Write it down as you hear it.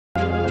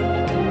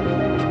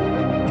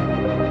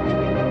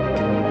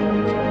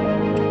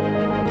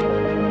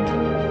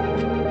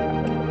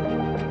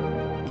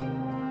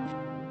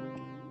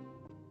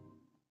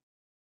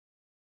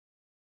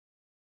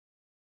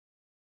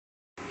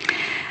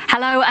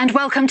and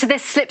welcome to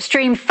this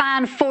Slipstream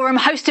fan forum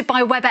hosted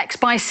by WebEx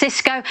by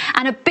Cisco,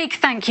 and a big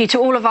thank you to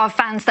all of our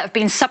fans that have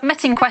been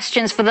submitting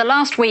questions for the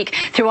last week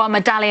through our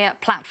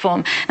Medallia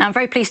platform. Now, I'm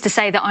very pleased to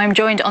say that I'm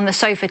joined on the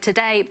sofa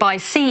today by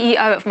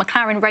CEO of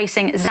McLaren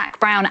Racing,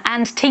 Zak Brown,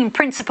 and team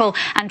principal,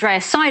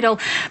 Andreas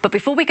Seidl. But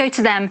before we go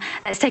to them,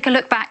 let's take a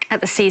look back at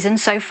the season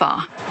so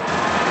far.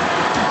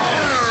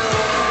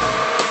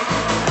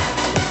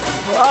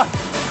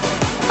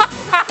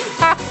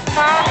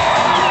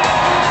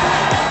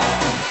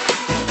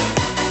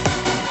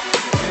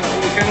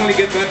 We can only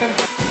get better.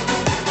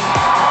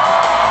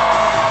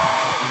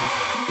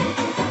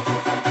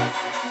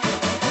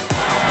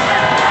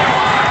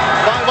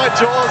 My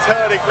jaw's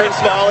hurting from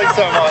smiling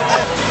so much.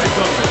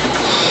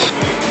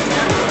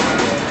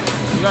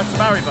 You got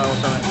Sparry Bow or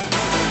something?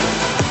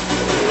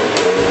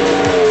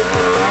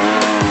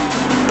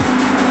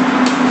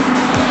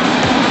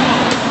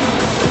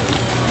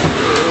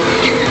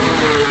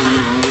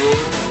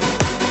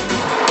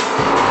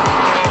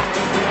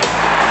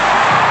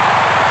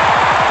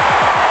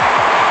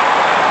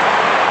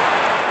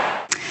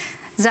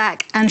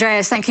 Zak,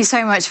 Andreas, thank you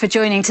so much for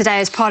joining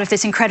today as part of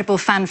this incredible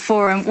fan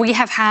forum. We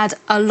have had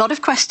a lot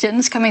of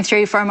questions coming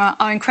through from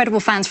our incredible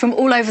fans from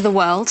all over the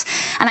world.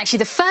 And actually,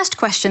 the first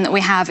question that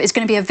we have is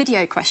going to be a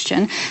video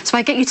question. So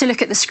I get you to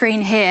look at the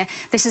screen here.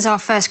 This is our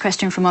first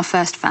question from our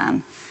first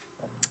fan.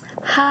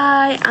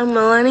 Hi, I'm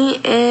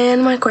Melanie,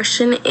 and my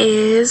question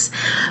is,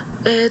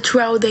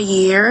 throughout the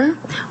year,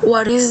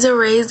 what is the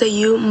race that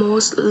you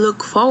most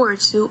look forward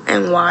to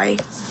and why?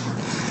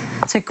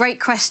 It's a great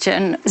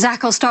question.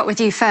 Zak, I'll start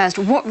with you first.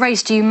 What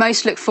race do you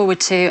most look forward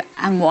to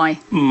and why?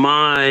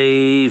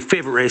 My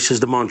favorite race is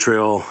the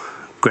Montreal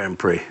Grand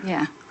Prix.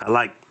 Yeah.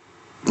 I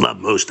love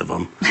most of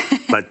them,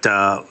 but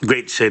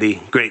great city,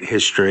 great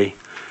history,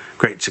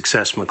 great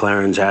success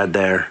McLaren's had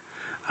there.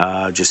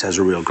 Just has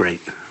a real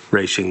great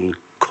racing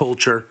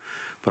culture,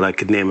 but I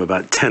could name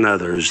about 10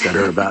 others that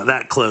are about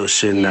that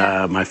close in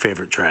my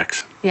favorite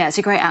tracks. Yeah, it's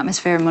a great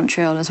atmosphere in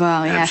Montreal as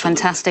well. Yeah, Absolutely.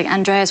 Fantastic.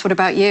 Andreas, what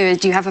about you?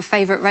 Do you have a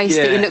favourite race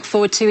that you look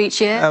forward to each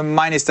year?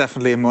 Mine is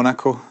definitely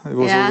Monaco. It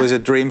was always a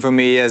dream for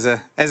me as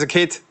a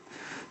kid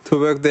to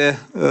work there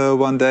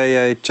one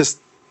day.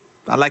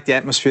 I like the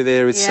atmosphere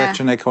there. It's such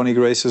an iconic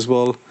race as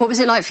well. What was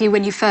it like for you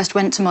when you first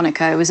went to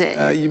Monaco? Was it?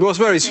 It was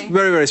very,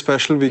 very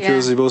special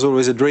because it was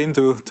always a dream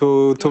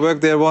to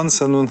work there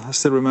once. And I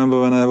still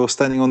remember when I was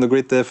standing on the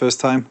grid there first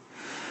time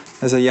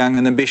as a young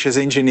and ambitious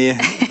engineer.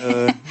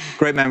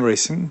 Great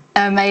memories.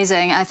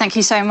 Amazing. Thank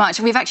you so much.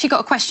 We've actually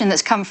got a question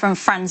that's come from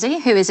Franzi,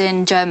 who is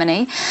in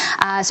Germany.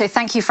 So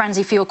thank you,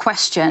 Franzi, for your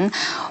question.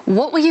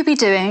 What will you be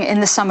doing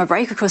in the summer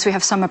break? Of course, we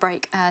have summer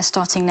break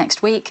starting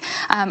next week.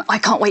 I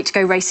can't wait to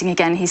go racing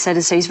again, he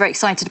said, so he's very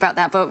excited about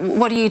that. But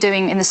what are you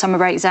doing in the summer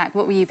break, Zak?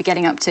 What will you be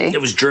getting up to? It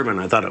was German.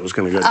 I thought it was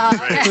going to go to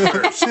the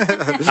first.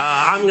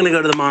 I'm going to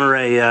go to the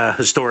Monterey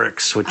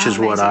Historics, which is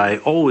what I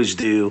always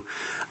do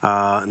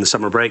in the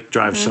summer break,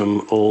 drive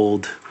some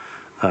old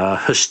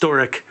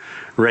historic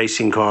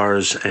racing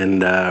cars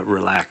and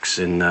relax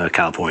in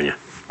California.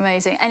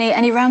 Amazing.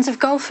 Any rounds of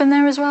golf in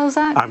there as well,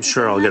 Zak? I'm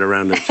sure I'll get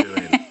around to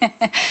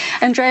it.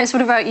 Andreas,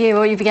 what about you?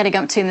 What will you be getting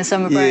up to in the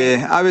summer break?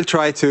 Yeah, I will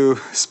try to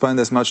spend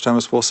as much time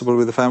as possible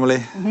with the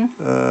family,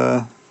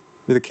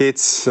 with the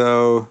kids.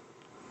 So,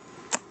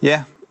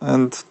 yeah.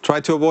 And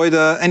try to avoid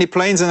any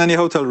planes and any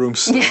hotel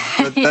rooms. Enough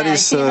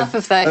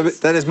of those.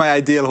 That is my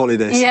ideal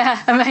holidays. Yeah,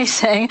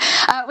 amazing.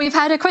 We've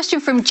had a question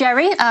from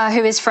Jerry,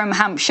 who is from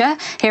Hampshire,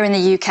 here in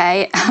the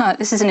UK.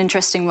 This is an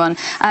interesting one.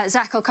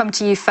 Zak, I'll come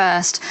to you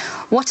first.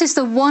 What is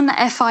the one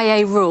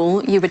FIA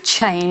rule you would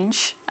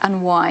change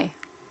and why?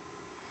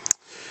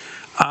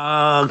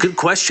 Good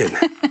question.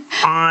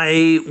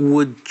 I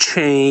would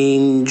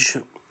change...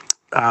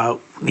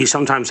 you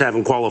sometimes have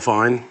in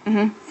qualifying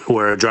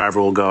where a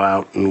driver will go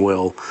out and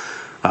will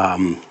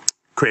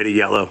create a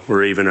yellow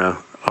or even a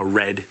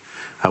red,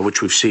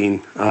 which we've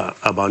seen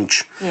a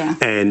bunch. Yeah.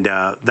 And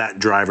that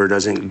driver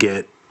doesn't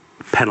get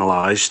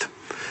penalized,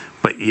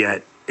 but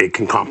yet it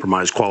can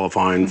compromise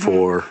qualifying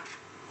for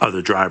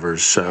other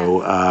drivers.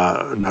 So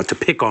not to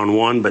pick on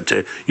one, but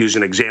to use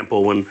an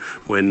example,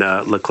 when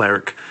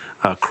Leclerc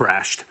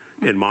crashed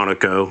in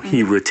Monaco,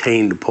 he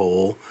retained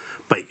pole,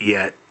 but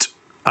yet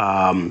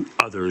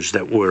others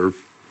that were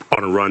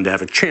on a run to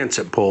have a chance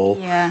at pole,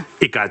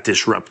 it got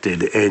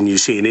disrupted. And you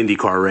see in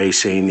IndyCar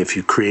racing, if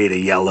you create a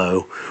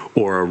yellow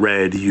or a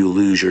red, you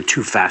lose your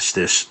two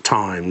fastest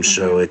times.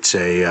 So it's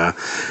a,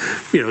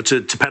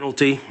 it's a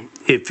penalty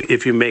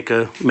if you make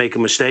a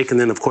mistake. And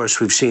then of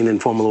course we've seen in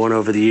Formula One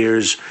over the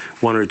years,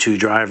 one or two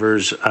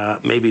drivers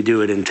maybe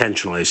do it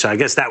intentionally. So I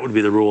guess that would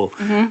be the rule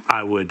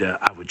I would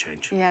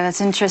change. Yeah,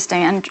 that's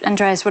interesting. And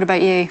Andreas, what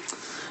about you?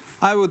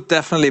 I would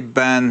definitely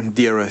ban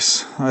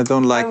DRS. I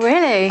don't like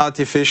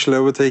artificial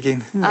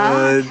overtaking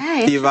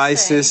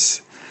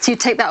devices. So you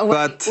take that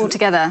away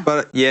altogether?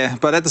 But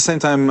at the same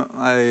time,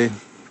 I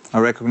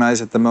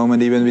recognize at the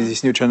moment, even with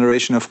this new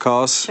generation of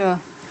cars,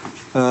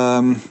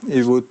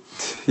 it would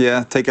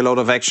take a lot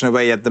of action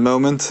away at the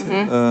moment.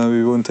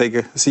 We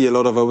wouldn't see a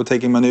lot of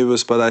overtaking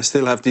maneuvers, but I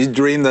still have this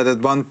dream that at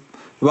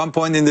one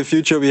point in the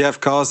future we have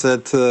cars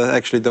that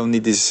actually don't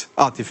need these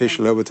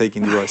artificial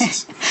overtaking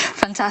devices.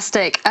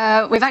 Fantastic.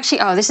 We've actually,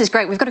 this is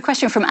great. We've got a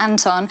question from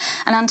Anton,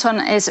 and Anton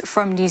is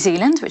from New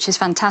Zealand, which is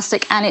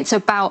fantastic, and it's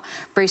about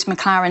Bruce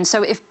McLaren.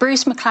 So if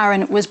Bruce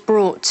McLaren was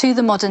brought to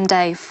the modern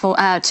day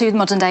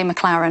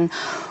McLaren,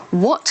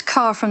 what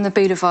car from the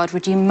Boulevard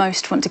would you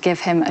most want to give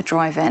him a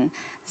drive in,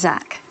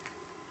 Zach?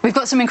 We've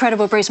got some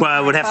incredible Bruce McLaren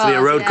Well, it would have to be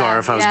a road car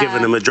if I was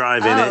giving him a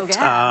drive in it.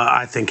 Yeah.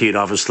 I think he'd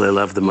obviously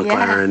love the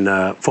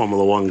McLaren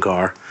Formula One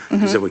car,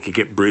 because then we could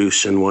get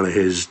Bruce and one of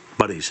his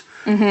buddies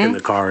in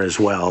the car as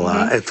well.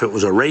 If it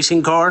was a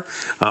racing car,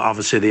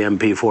 obviously the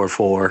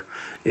MP44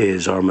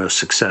 is our most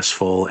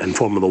successful and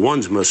Formula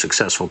One's most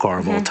successful car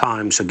of all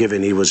time. So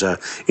given he was an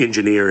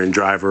engineer and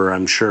driver,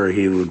 I'm sure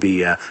he would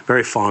be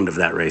very fond of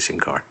that racing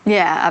car.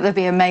 Yeah, that would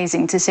be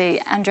amazing to see.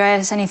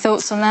 Andreas, any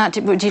thoughts on that?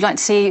 Would you like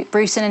to see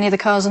Bruce in any of the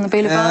cars on the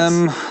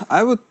Boulevards?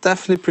 I would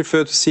definitely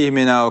prefer to see him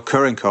in our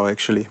current car,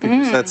 actually,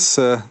 because that's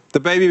the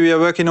baby we are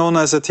working on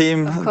as a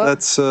team.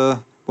 That's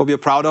what we are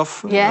proud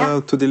of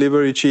to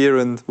deliver each year,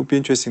 and it would be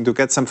interesting to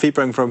get some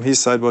feedback from his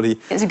side what he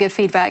It's a good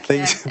feedback.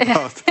 thinks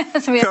about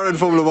current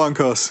Formula One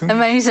cars.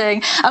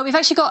 Amazing. We've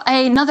actually got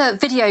another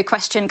video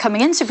question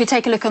coming in, so if you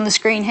take a look on the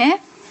screen here.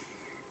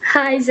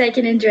 Hi, Zach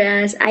and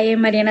Andreas. I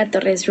am Mariana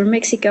Torres from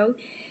Mexico,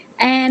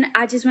 and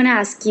I just want to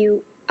ask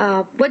you,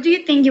 what do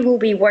you think you will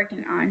be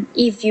working on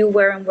if you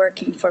weren't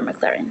working for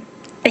McLaren?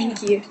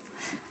 Thank you.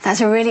 That's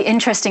a really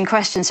interesting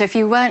question. So if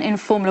you weren't in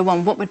Formula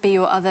One, what would be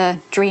your other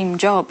dream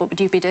job? What would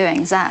you be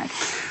doing, Zach?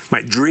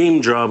 My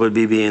dream job would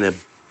be being a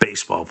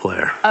baseball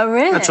player. Oh,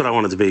 really? That's what I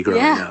wanted to be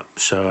growing up.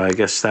 So I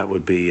guess that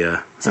would be...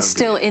 so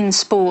still in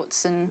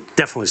sports and...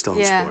 Definitely still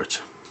in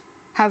sports.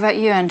 How about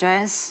you,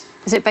 Andreas?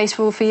 Is it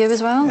baseball for you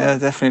as well? Yeah,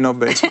 definitely not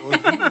baseball.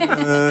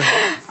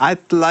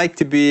 I'd like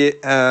to be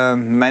a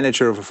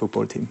manager of a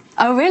football team.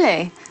 Oh,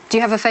 really? Do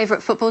you have a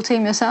favourite football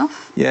team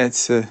yourself? Yeah,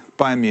 it's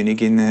Bayern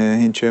Munich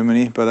in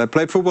Germany. But I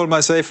played football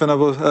myself when I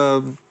was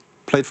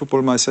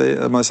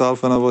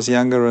myself when I was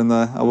younger, and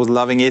I was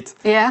loving it.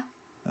 Yeah.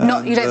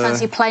 Not you don't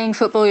fancy playing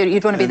football.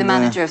 You'd want to be the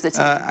manager of the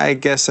team. I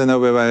guess I know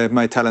where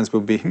my talents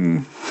will be.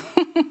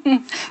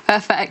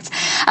 Perfect.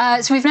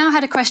 So we've now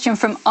had a question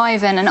from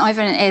Ivan, and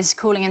Ivan is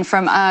calling in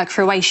from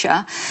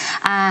Croatia.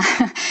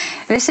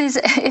 This is,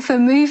 if a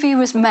movie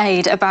was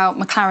made about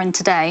McLaren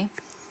today,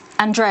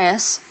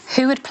 Andreas,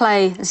 who would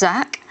play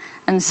Zach?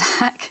 And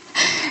Zach,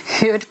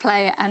 who would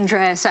play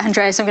Andreas? So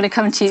Andreas, I'm going to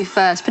come to you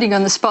first, putting you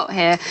on the spot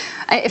here.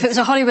 If it was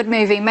a Hollywood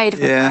movie made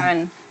of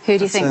McLaren, who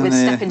do you think would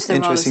step into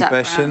the role of Zach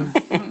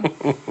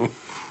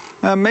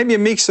Brown? Maybe a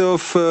mix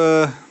of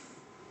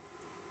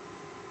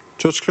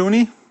George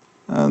Clooney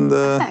and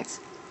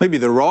maybe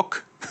The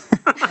Rock.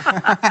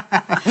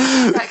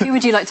 Zach, who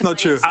would you like to play? Not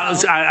sure.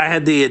 I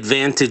had the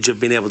advantage of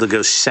being able to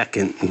go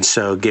second, and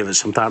so give it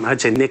some thought.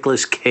 I'd say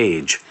Nicolas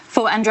Cage.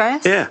 For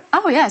Andreas? Yeah.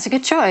 Oh, yeah, it's a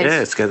good choice. Yeah,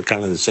 it's got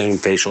kind of the same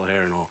facial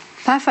hair and all.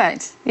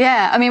 Perfect.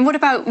 Yeah. I mean, what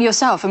about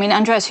yourself? I mean,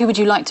 Andreas, who would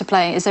you like to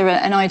play? Is there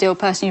an ideal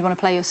person you'd want to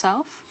play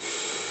yourself?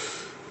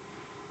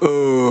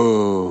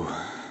 Oh,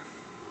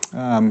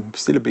 I'm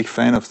still a big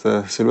fan of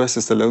the Sylvester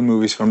Stallone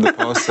movies from the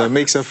past. A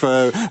mix of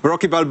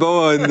Rocky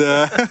Balboa and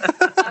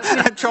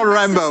John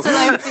Rambo.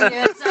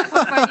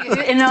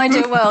 In an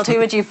ideal world, who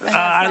would you?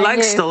 I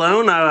like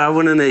Stallone. I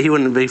wouldn't. He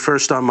wouldn't be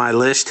first on my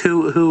list.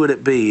 Who would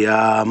it be?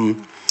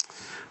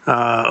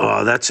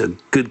 That's a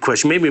good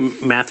question. Maybe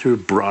Matthew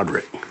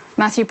Broderick.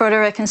 Matthew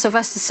Broderick and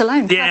Sylvester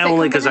Stallone. Yeah,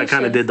 only because I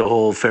kind of did the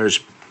whole Ferris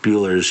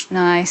Bueller's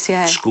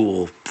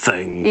school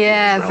thing.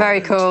 Yeah,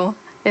 very cool.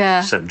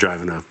 Yeah. Except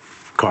driving a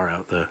car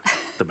out the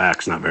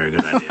back's not a very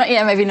good idea.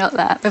 Yeah, maybe not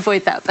that.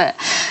 Avoid that. But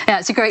yeah,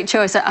 it's a great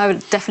choice. I would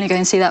definitely go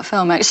and see that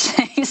film,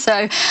 actually.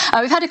 So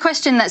we've had a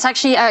question that's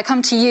actually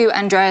come to you,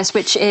 Andreas,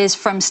 which is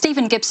from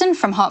Stephen Gibson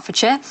from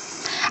Hertfordshire.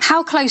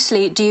 How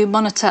closely do you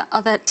monitor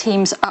other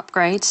teams'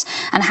 upgrades,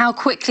 and how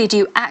quickly do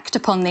you act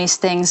upon these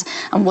things?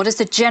 And what is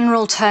the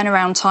general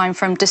turnaround time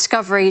from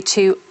discovery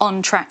to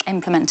on-track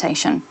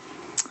implementation?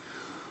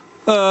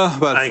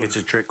 Well, I think it's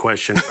a trick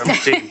question from the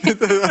team.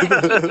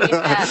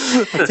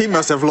 The team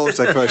must have launched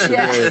that question.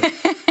 Yeah.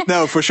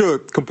 No, for sure.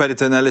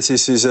 Competitor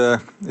analysis is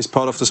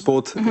part of the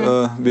sport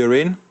we're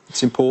in.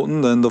 It's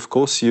important, and of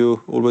course,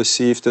 you always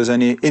see if there's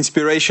any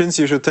inspirations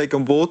you should take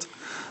on board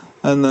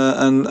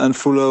and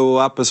follow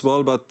up as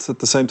well. But at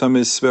the same time,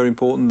 it's very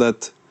important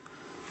that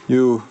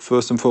you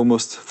first and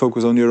foremost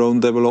focus on your own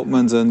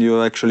development and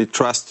you actually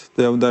trust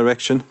their own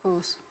direction. Of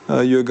course.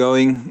 You're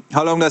going.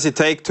 How long does it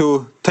take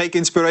to take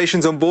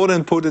inspirations on board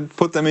and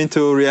put them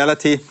into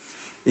reality?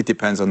 It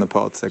depends on the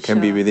part. That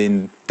can be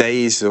within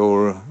days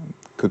or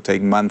could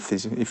take months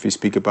if we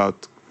speak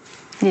about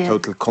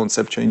total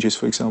concept changes,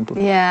 for example.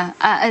 Yeah.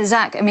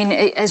 Zach, I mean,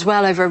 as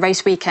well over a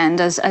race weekend,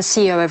 as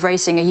CEO of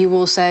racing, are you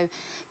also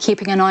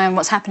keeping an eye on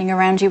what's happening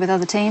around you with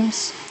other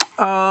teams?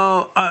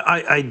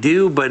 I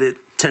do, but it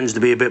tends to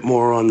be a bit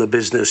more on the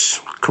business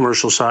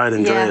commercial side.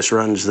 Andreas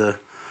runs the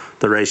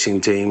racing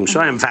team, so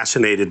I am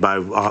fascinated by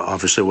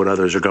obviously what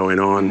others are going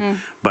on,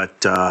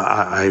 but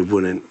I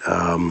wouldn't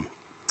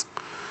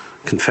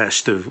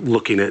confess to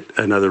looking at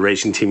another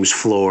racing team's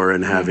floor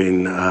and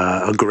having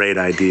a great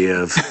idea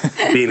of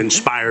being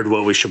inspired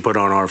what we should put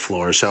on our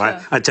floor. So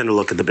I tend to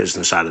look at the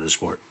business side of the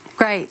sport.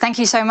 Great, thank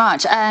you so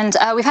much. And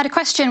we've had a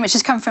question which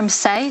has come from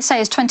Say.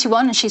 Say is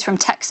 21 and she's from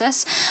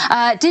Texas.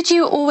 Did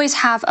you always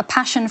have a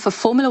passion for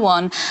Formula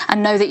One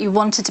and know that you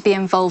wanted to be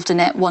involved in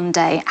it one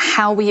day?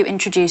 How were you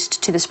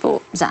introduced to the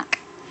sport, Zach?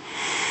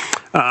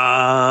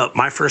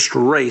 My first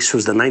race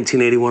was the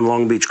 1981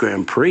 Long Beach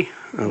Grand Prix.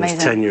 I was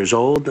 10 years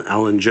old.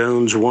 Alan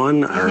Jones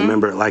won. I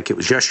remember it like it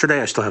was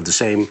yesterday. I still have the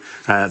same,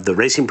 the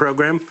racing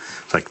program.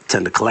 So I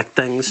tend to collect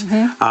things.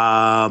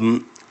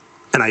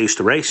 And I used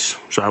to race,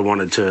 so I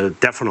wanted to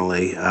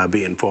definitely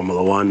be in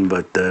Formula One,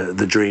 but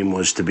the dream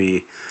was to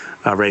be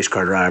a race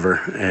car driver,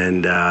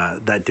 and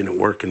that didn't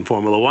work in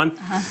Formula One.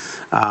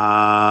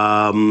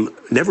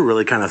 Never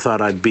really kind of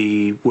thought I'd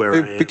be where I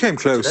am. It became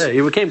close. Today.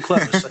 It became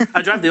close.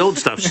 I drive the old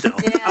stuff still.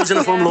 I was in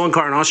a Formula One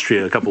car in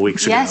Austria a couple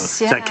weeks ago. Does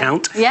that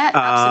count? Yeah,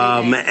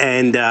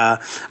 absolutely.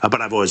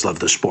 But I've always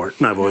loved the sport,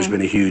 and I've always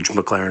been a huge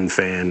McLaren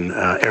fan.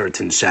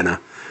 Ayrton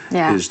Senna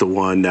is the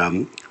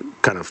one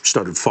kind of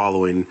started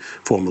following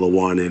Formula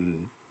One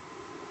in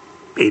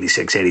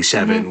 86,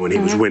 87 when he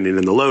was winning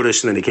in the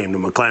Lotus, and then he came to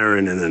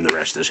McLaren, and then the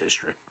rest is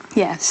history.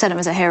 Yeah, Senna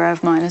was a hero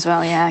of mine as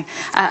well, yeah.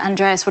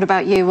 Andreas, what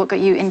about you? What got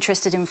you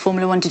interested in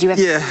Formula One? Did you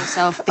ever see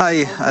yourself?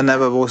 I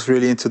never was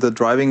really into the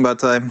driving,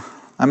 but I'm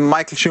a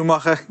Michael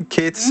Schumacher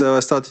kid, so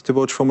I started to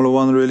watch Formula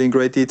One really in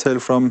great detail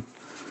from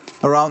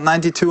around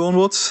 92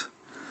 onwards.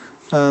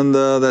 And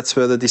that's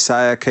where the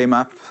desire came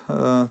up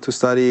to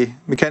study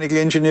mechanical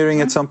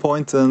engineering at some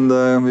point, and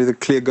with a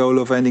clear goal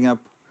of ending up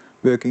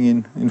working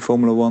in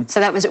Formula One. So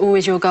that was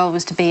always your goal,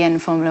 was to be in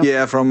Formula One?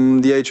 Yeah,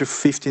 from the age of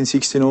 15,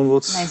 16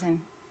 onwards.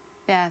 Amazing.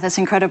 Yeah, that's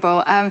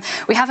incredible.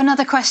 We have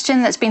another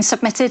question that's been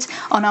submitted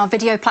on our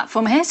video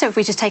platform here, so if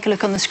we just take a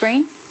look on the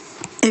screen.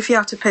 If you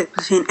have to pick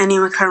between any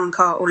McLaren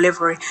car or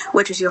livery,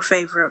 which is your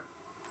favourite?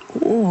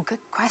 Oh,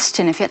 good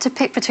question. If you had to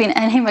pick between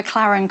any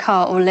McLaren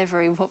car or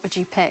livery, what would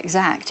you pick?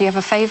 Zach, do you have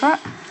a favourite?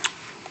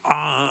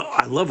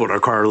 I love what our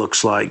car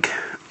looks like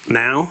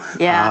now.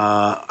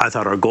 Yeah. I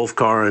thought our Golf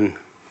car in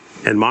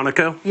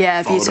Monaco,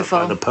 beautiful.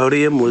 By the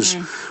podium, was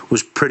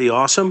pretty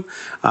awesome.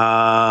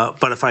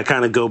 But if I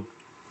kind of go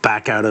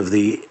back out of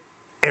the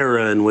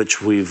era in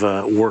which we've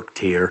worked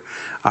here,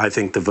 I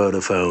think the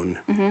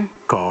Vodafone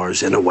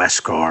cars and the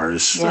West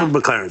cars,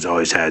 McLaren's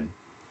always had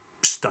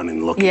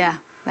stunning looking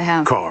they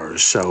have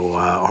cars, so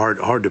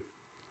hard to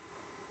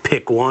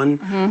pick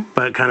one,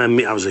 but kind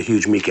of I was a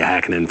huge Mika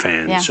Hakkinen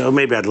fan, so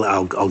maybe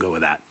I'll go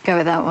with that. Go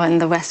with that one,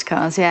 the West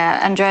cars,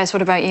 Andreas,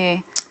 what about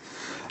you?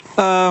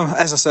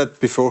 As I said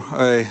before,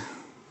 I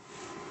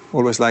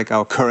always like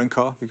our current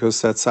car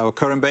because that's our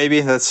current baby.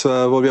 That's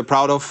what we're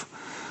proud of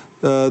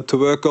to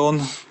work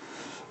on.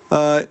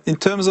 In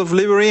terms of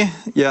livery,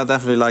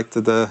 definitely liked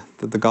the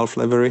Gulf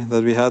livery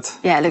that we had.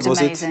 Yeah, it looked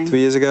amazing. 2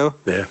 years ago.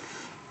 Yeah.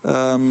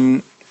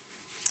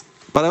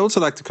 But I also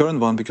like the current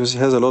one because it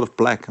has a lot of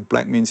black, and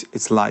black means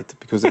it's light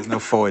because there's no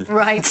foil.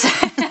 Right.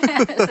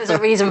 There's a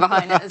reason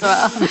behind it as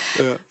well.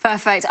 Yeah.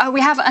 Perfect.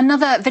 We have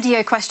another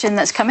video question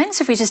that's come in,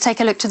 so if we just take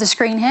a look to the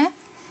screen here.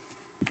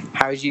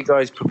 How do you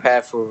guys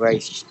prepare for a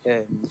race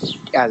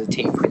as a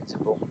team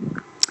principal?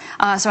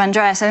 So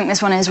Andreas, I think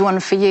this one is one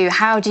for you.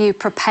 How do you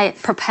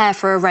prepare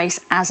for a race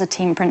as a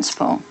team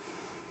principal?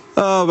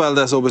 Well,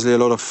 there's obviously a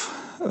lot of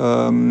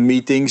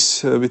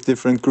meetings with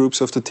different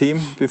groups of the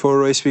team before a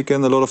race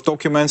weekend, a lot of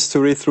documents to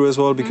read through as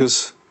well,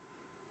 because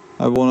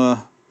I want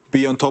to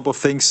be on top of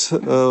things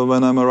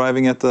when I'm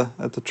arriving at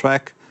the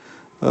track.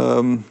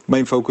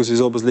 Main focus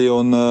is obviously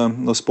on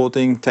the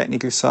sporting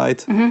technical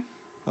side.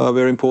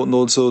 Very important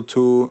also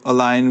to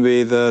align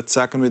with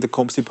Zach and with the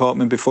comms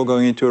department before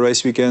going into a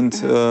race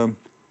weekend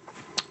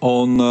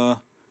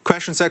on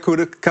questions that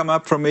could come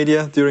up from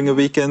media during a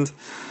weekend.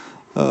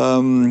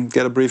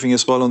 Get a briefing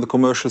as well on the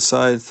commercial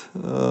side,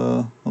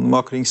 on the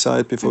marketing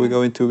side before we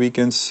go into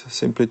weekends,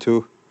 simply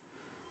to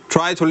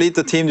try to lead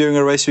the team during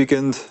a race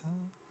weekend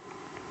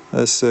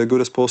as good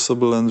as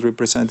possible and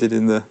represent it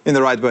in the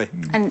right way.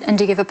 And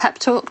do you give a pep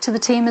talk to the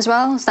team as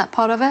well? Is that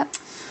part of it?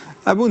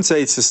 I wouldn't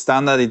say it's a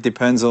standard. It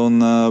depends on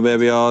where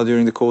we are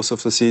during the course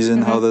of the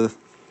season, how the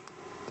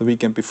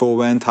weekend before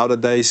went, how the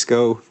days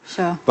go.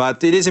 Sure.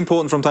 But it is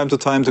important from time to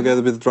time,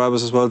 together with the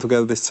drivers as well,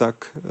 together with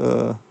Zach,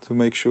 to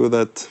make sure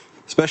that,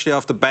 especially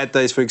after bad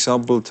days, for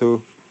example,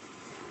 to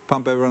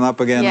pump everyone up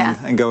again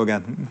and go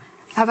again.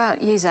 How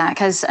about you,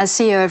 Zach? As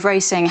CEO of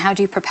racing, how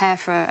do you prepare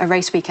for a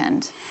race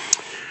weekend?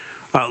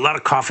 A lot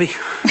of coffee.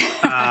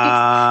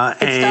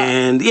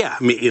 And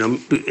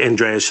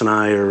Andreas and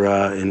I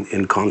are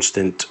in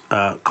constant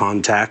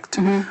contact.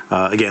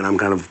 Again, I'm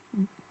kind of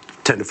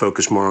tend to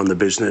focus more on the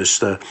business,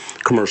 the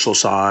commercial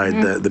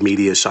side, the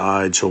media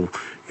side. So,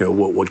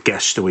 what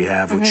guests do we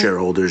have? What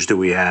shareholders do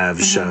we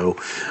have? So,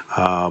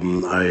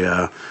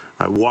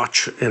 I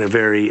watch in a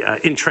very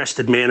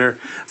interested manner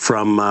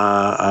from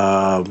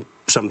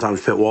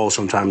sometimes pit wall,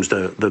 sometimes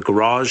the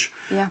garage.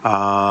 Yeah.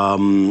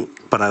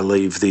 But I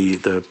leave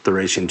the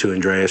racing to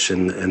Andreas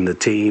and the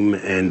team,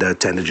 and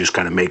tend to just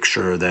kind of make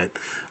sure that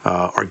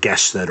our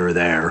guests that are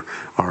there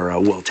are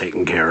well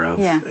taken care of,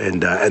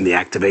 and the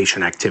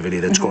activity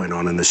that's going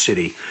on in the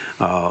city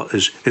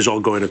is all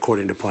going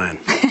according to plan.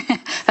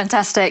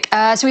 Fantastic.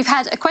 So we've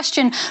had a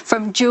question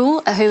from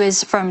Jewel, who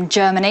is from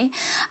Germany.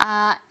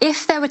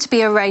 If there were to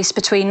be a race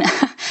between,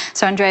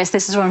 so Andreas,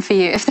 this is one for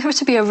you. If there were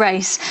to be a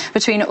race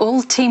between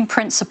all team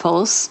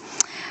principals,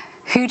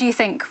 who do you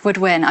think would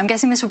win? I'm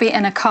guessing this would be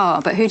in a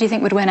car, but who do you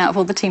think would win out of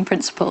all the team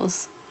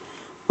principals?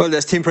 Well,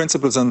 there's team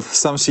principals and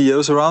some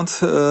CEOs around.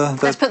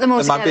 Let's put them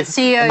all together.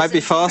 CEOs might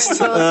be fast.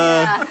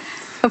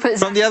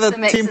 From the other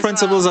team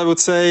principals, I would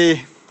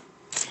say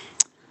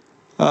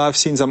I've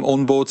seen some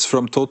onboards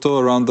from Toto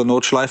around the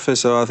Nordschleife,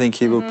 so I think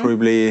he will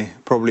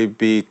probably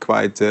be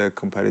quite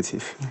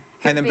competitive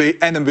and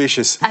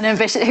ambitious. And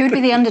ambitious. Who would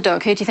be the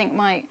underdog? Who do you think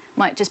might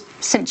just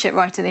cinch it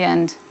right at the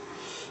end?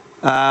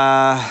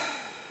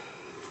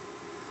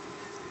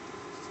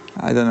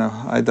 I don't know.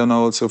 I don't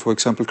know. Also, for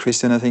example,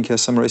 Christian, I think,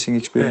 has some racing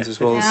experience as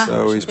well,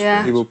 so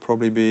he will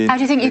probably be. How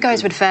do you think you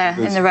guys would fare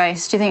in the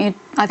race? Do you think?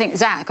 I think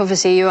Zach,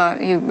 obviously, you're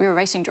a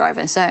racing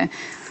driver, so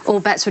all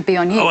bets would be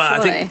on you. Oh, I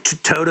think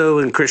Toto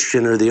and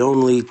Christian are the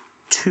only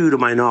two, to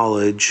my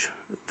knowledge,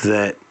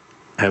 that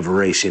have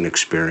racing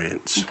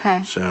experience.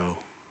 Okay. So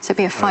it'd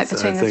be a fight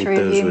between the three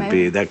of you,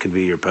 maybe. That could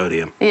be your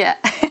podium. Yeah.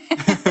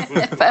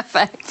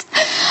 Perfect.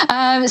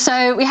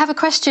 So we have a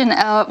question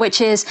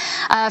which is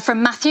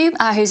from Matthew,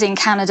 who's in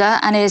Canada,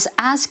 and is,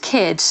 as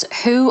kids,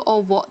 who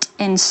or what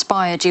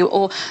inspired you,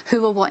 or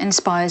who or what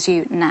inspires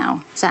you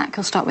now? Zach,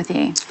 I'll start with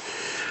you.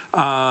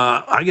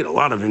 I get a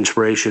lot of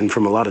inspiration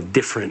from a lot of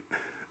different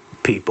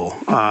people.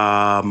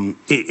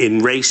 In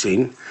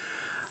racing,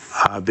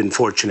 I've been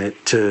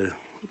fortunate to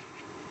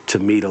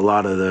meet a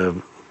lot of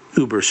the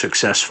uber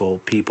successful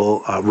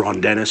people.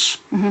 Ron Dennis,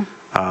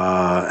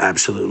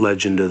 absolute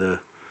legend of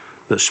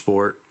the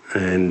sport,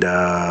 and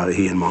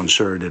he and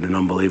Monsieur did an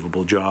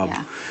unbelievable job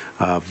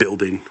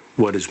building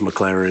what is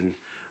McLaren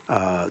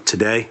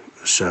today.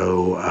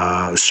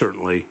 So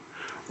certainly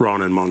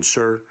Ron and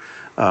Monsieur,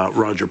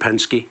 Roger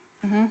Penske,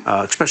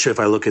 especially if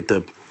I look at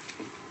the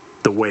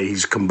way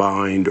he's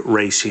combined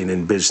racing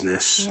and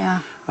business.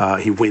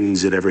 He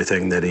wins at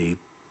everything that he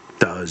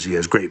does. He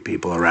has great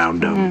people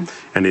around him,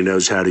 and he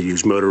knows how to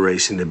use motor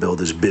racing to build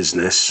his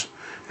business,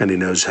 and he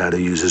knows how to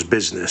use his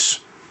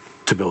business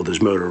to build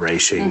his motor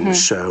racing.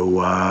 So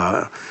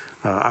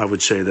I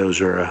would say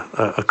those are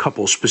a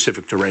couple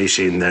specific to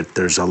racing, that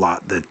there's a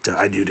lot that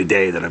I do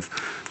today that I've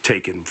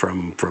taken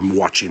from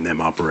watching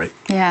them operate.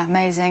 Yeah,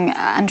 amazing.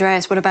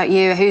 Andreas, what about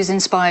you? Who's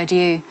inspired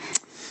you?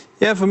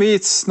 Yeah, for me,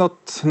 it's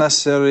not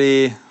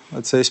necessarily,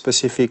 let's say,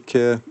 specific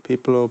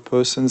people or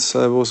persons.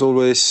 I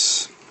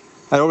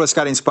always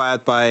got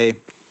inspired by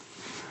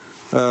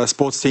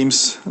sports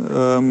teams.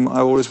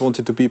 I always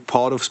wanted to be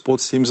part of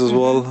sports teams as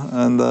well,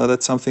 and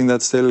that's something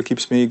that still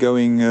keeps me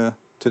going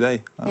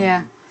today.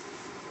 I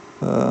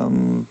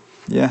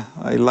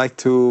like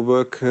to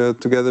work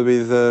together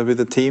with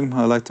the team.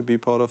 I like to be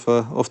part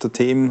of the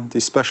team. The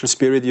special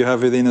spirit you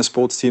have within a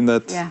sports team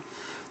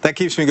that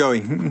keeps me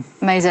going.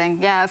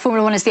 Amazing. Yeah,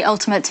 Formula One is the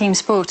ultimate team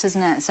sport,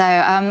 isn't it? So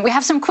we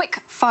have some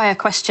quick fire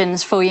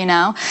questions for you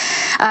now.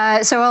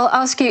 So I'll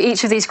ask you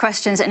each of these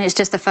questions, and it's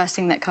just the first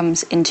thing that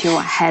comes into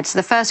your head. So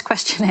the first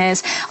question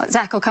is,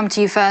 Zach, I'll come to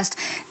you first.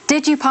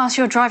 Did you pass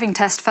your driving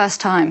test first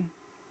time?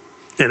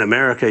 In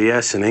America,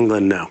 yes. In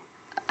England, no.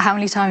 How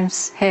many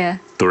times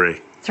here?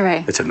 3.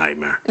 3. It's a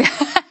nightmare.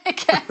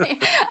 Okay.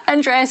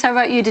 Andreas, how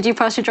about you? Did you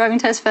pass your driving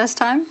test first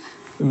time?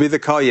 With the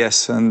car,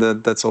 yes, and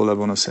that's all I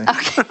want to say.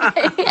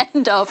 Okay,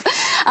 end of.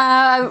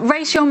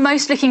 Race you're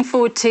most looking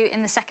forward to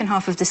in the second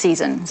half of the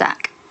season,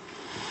 Zach?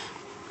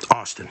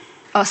 Austin.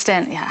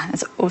 Austin, yeah,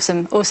 it's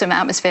awesome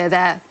atmosphere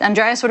there.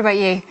 Andreas, what about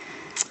you?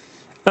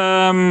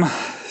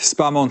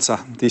 Spa,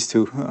 Monza, these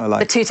two I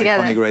like. The two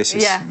together. Iconic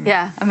races.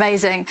 Yeah,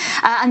 amazing.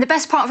 And the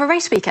best part of a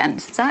race weekend,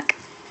 Zach?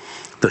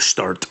 The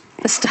start.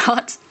 The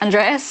start.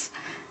 Andreas?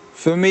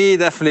 For me,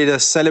 definitely the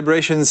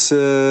celebrations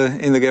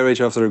in the garage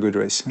after a good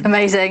race.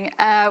 Amazing.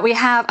 We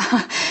have,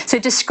 so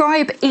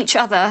describe each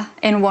other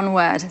in one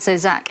word. So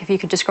Zach, if you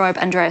could describe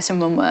Andreas in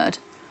one word.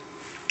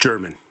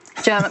 German.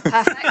 German,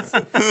 perfect.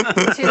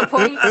 To the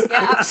point,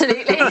 yeah,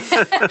 absolutely.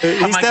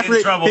 He's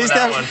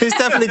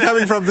definitely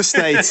coming from the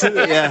States.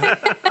 Yeah,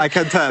 I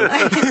can tell.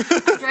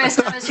 Andreas,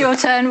 now it's your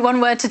turn. One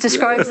word to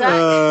describe Zach.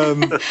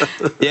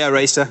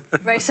 Racer.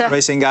 Racer.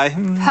 Racing guy.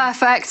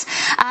 Perfect.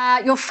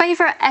 Your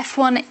favourite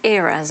F1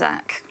 era,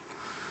 Zach?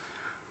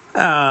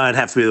 It'd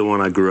have to be the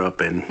one I grew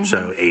up in,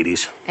 so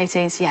 80s.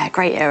 80s, yeah,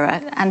 great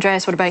era.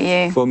 Andreas, what about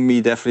you? For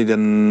me, definitely the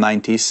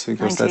 90s,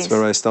 because that's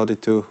where I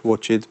started to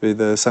watch it,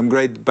 with some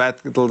great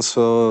battles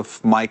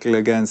of Michael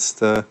against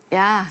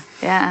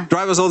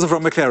drivers also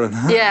from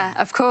McLaren. Yeah,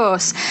 of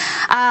course.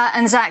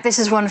 And Zach, this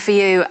is one for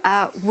you.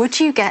 Would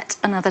you get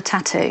another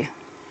tattoo?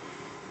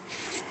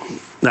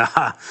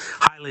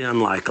 Highly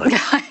unlikely.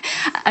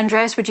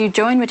 Andreas, would you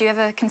join? Would you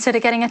ever consider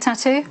getting a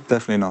tattoo?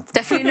 Definitely not.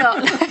 Definitely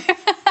not.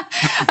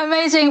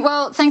 Amazing.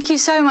 Well, thank you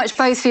so much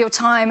both for your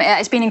time.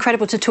 It's been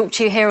incredible to talk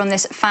to you here on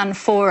this fan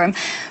forum.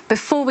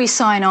 Before we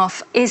sign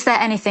off, is there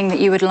anything that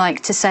you would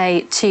like to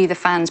say to the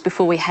fans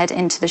before we head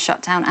into the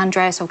shutdown?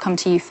 Andreas, I'll come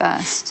to you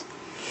first.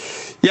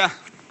 Yeah,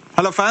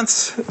 hello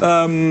fans.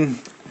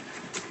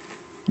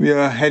 We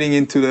are heading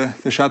into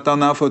the shutdown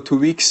now for 2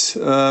 weeks.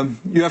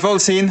 You have all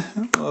seen,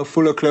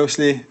 follow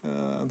closely,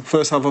 the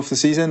first half of the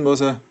season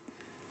was a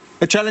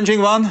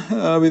challenging one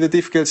with a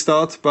difficult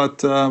start,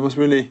 but I was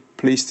really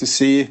pleased to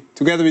see,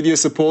 together with your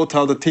support,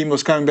 how the team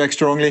was coming back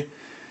strongly.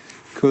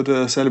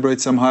 Could celebrate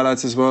some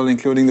highlights as well,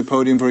 including the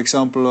podium, for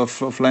example,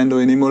 of Lando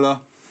in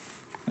Imola.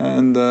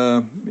 And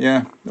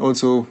yeah,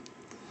 also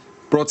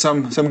brought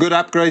some good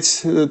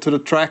upgrades to the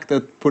track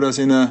that put us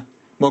in a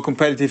more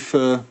competitive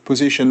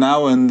position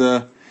now. And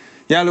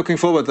yeah, looking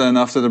forward then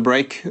after the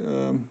break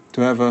to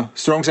have a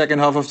strong second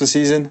half of the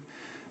season.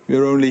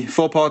 We're only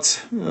 4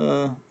 parts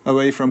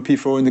away from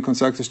P4 in the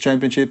Constructors'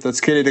 Championship. That's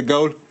clearly the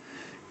goal,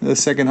 the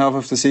second half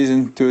of the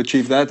season, to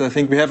achieve that. I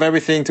think we have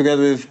everything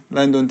together with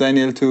Lando and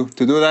Daniel to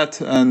do that.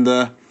 And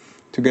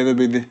together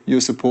with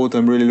your support,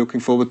 I'm really looking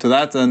forward to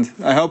that. And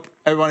I hope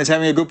everyone is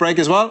having a good break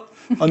as well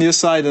on your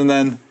side. And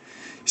then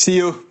see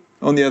you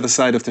on the other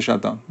side of the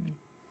shutdown.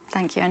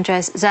 Thank you,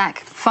 Andreas. Zach,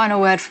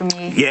 final word from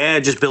you. Yeah,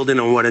 just building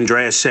on what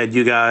Andreas said,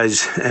 you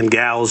guys and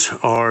gals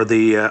are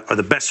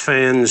the best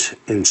fans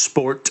in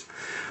sport.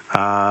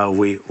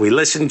 We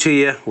listen to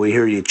you. We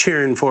hear you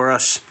cheering for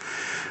us.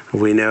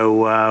 We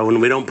know when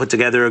we don't put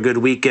together a good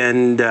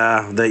weekend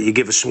that you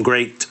give us some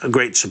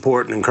great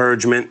support and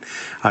encouragement.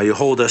 You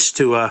hold us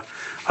to a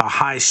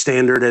high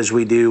standard as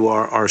we do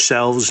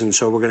ourselves, and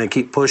so we're going to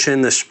keep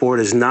pushing. The sport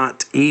is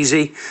not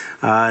easy.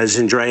 As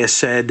Andreas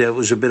said, it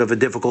was a bit of a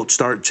difficult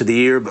start to the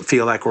year, but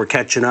feel like we're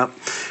catching up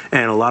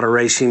and a lot of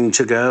racing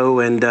to go,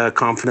 and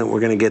confident we're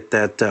going to get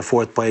that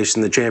 4th place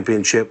in the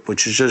championship,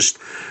 which is just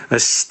a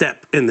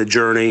step in the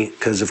journey,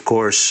 because of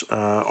course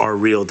our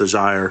real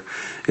desire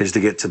is to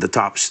get to the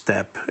top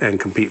step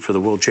and compete for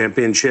the World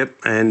Championship,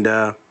 and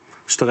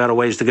still got a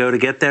ways to go to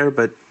get there,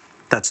 but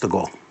that's the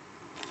goal.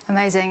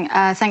 Amazing.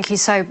 Thank you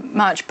so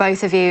much,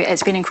 both of you.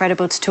 It's been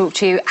incredible to talk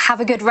to you. Have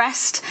a good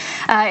rest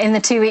in the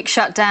 2-week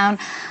shutdown,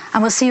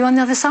 and we'll see you on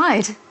the other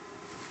side.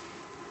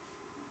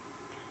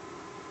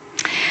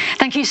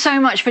 Thank you so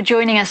much for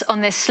joining us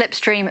on this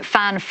Slipstream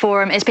fan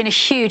forum. It's been a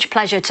huge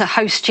pleasure to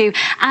host you,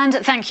 and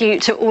thank you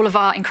to all of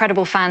our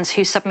incredible fans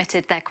who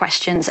submitted their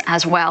questions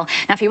as well.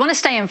 Now, if you want to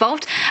stay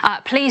involved,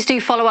 please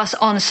do follow us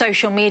on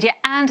social media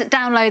and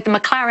download the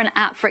McLaren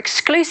app for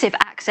exclusive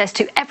access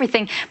to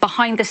everything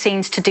behind the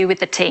scenes to do with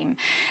the team.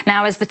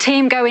 Now, as the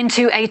team go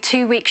into a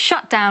 2-week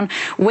shutdown,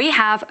 we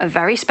have a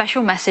very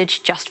special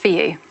message just for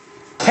you.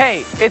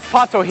 Hey, it's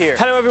Pato here.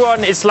 Hello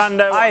everyone, it's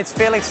Lando. Hi, it's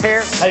Felix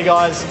here. Hey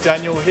guys,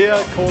 Daniel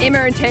here. Emma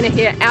and Tanner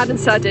here, out in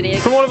Sardinia.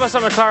 From all of us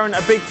at McLaren,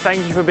 a big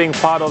thank you for being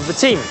part of the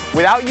team.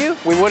 Without you,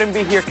 we wouldn't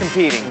be here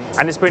competing.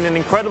 And it's been an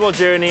incredible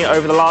journey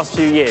over the last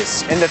few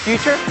years. And the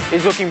future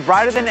is looking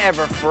brighter than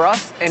ever for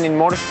us and in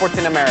motorsports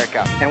in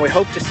America. And we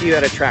hope to see you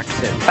at a track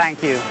soon.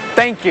 Thank you.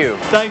 Thank you.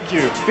 Thank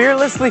you.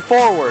 Fearlessly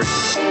forward.